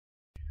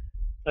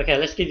Okay,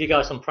 let's give you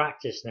guys some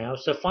practice now.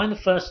 So find the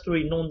first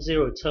three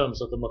non-zero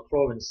terms of the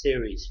Maclaurin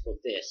series for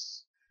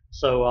this.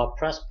 So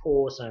press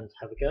pause and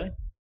have a go.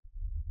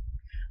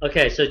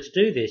 Okay, so to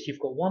do this, you've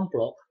got one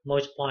block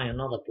multiplying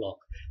another block.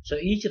 So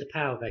e to the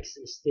power of x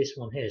is this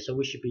one here. So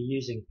we should be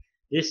using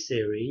this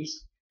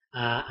series,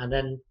 and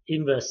then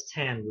inverse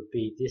 10 would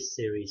be this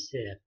series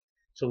here.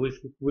 So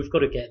we've got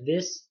to get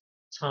this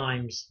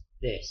times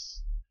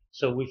this.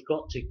 So we've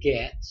got to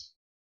get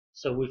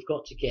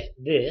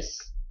this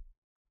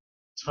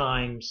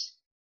times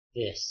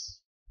this.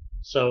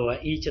 So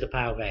e to the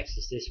power of x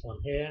is this one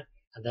here,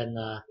 and then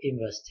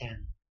inverse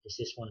 10 is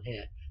this one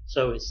here.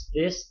 So it's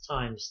this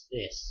times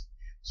this.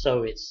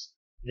 So it's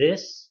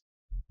this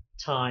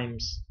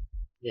times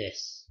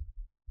this.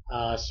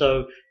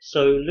 So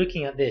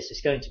looking at this,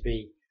 it's going to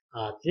be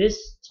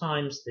this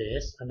times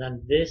this, and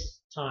then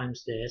this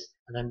times this,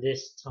 and then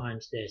this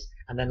times this,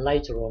 and then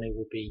later on it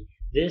will be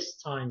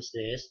this times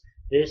this,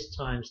 this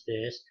times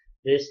this,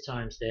 this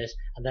times this,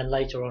 and then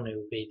later on it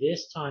will be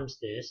this times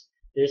this,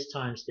 this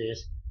times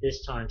this,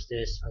 this times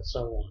this, and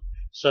so on.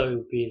 So it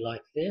would be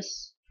like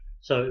this.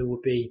 So it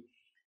would be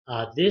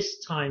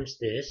this times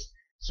this.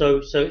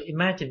 So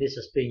imagine this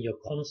as being your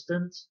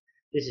constant.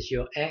 This is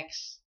your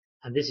x,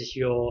 and this is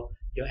your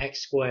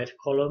x squared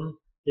column.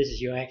 This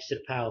is your x to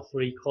the power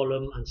 3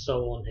 column, and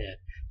so on here.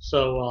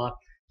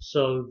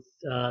 So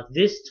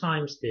this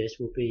times this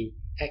will be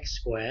x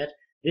squared.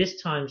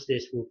 This times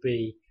this will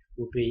be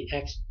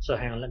x. So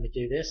hang on, let me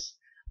do this.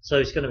 So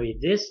it's going to be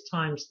this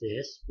times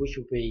this, which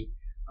will be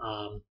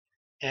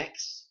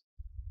x,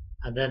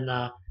 and then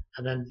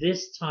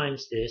this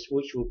times this,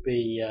 which will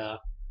be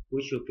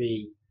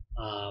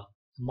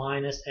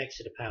minus x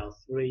to the power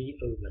 3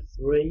 over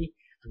 3,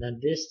 and then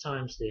this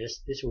times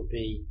this will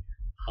be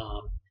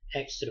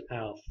x to the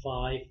power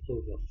 5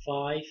 over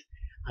 5,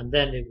 and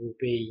then it will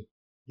be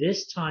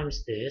this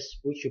times this,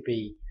 which will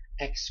be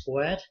x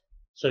squared.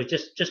 So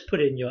just put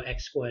in your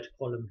x squared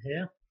column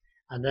here,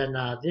 and then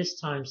this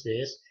times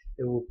this,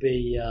 it will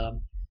be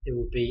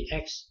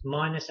x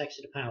minus x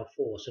to the power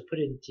 4. So put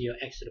it into your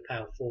x to the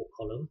power 4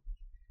 column,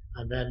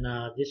 and then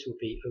this will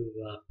be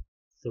over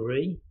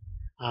 3,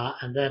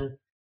 and then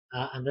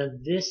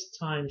this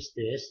times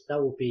this,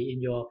 that will be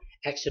in your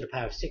x to the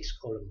power 6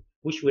 column,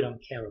 which we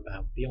don't care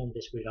about. Beyond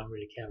this, we don't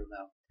really care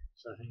about.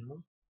 So hang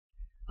on,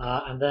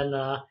 and then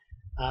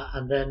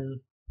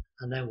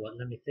what?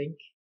 Let me think.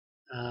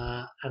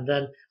 And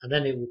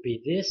then it will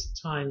be this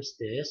times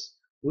this,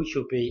 which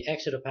will be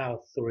x to the power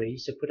 3.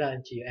 So put that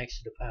into your x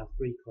to the power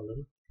 3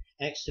 column,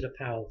 x to the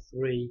power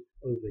 3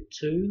 over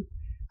 2,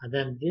 and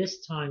then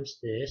this times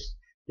this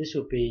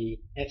will be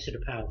x to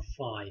the power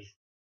 5.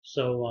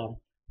 So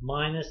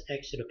minus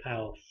x to the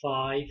power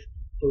 5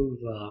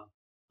 over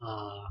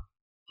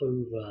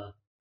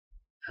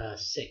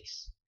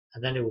 6,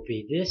 and then it will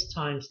be this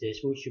times this,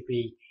 which would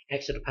be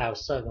x to the power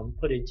 7.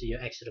 Put into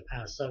your x to the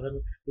power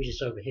 7, which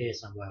is over here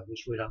somewhere,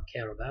 which we don't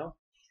care about,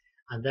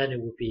 and then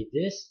it will be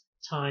this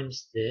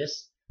times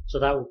this. So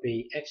that would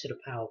be x to the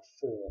power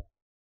 4.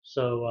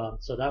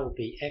 So that would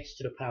be x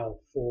to the power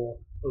 4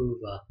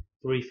 over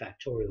 3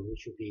 factorial,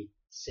 which would be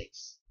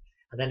 6.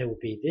 And then it will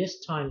be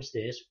this times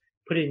this.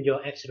 Put in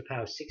your x to the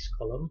power 6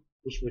 column,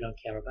 which we don't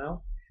care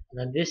about. And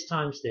then this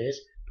times this.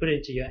 Put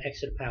into your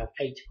x to the power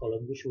 8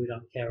 column, which we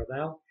don't care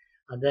about.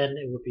 And then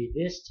it would be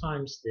this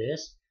times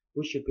this,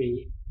 which would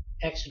be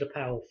x to the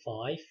power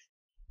 5.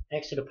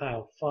 X to the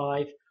power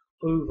 5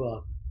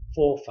 over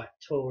 4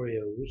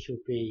 factorial, which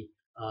would be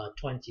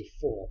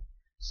 24.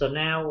 So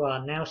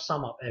now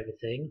sum up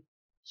everything.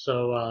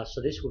 So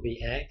this will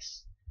be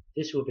x.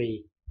 This will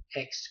be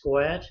x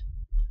squared.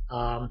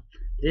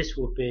 This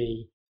will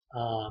be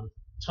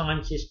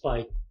times this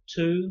by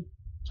 2,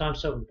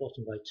 times 7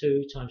 bottom by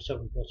 2, times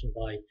 7 bottom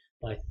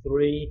by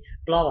 3,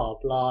 blah blah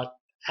blah.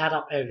 Add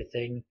up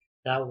everything.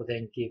 That will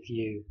then give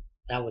you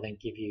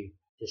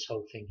this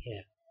whole thing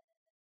here.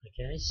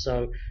 Okay,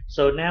 so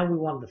now we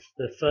want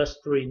the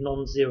first three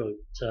non-zero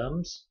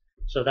terms.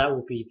 So that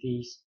will be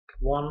these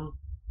 1,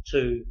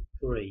 2,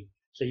 3.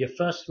 So your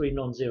first three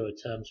non-zero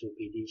terms will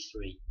be these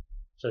three.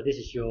 So this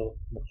is your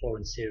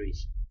Maclaurin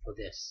series for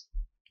this.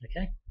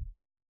 Okay.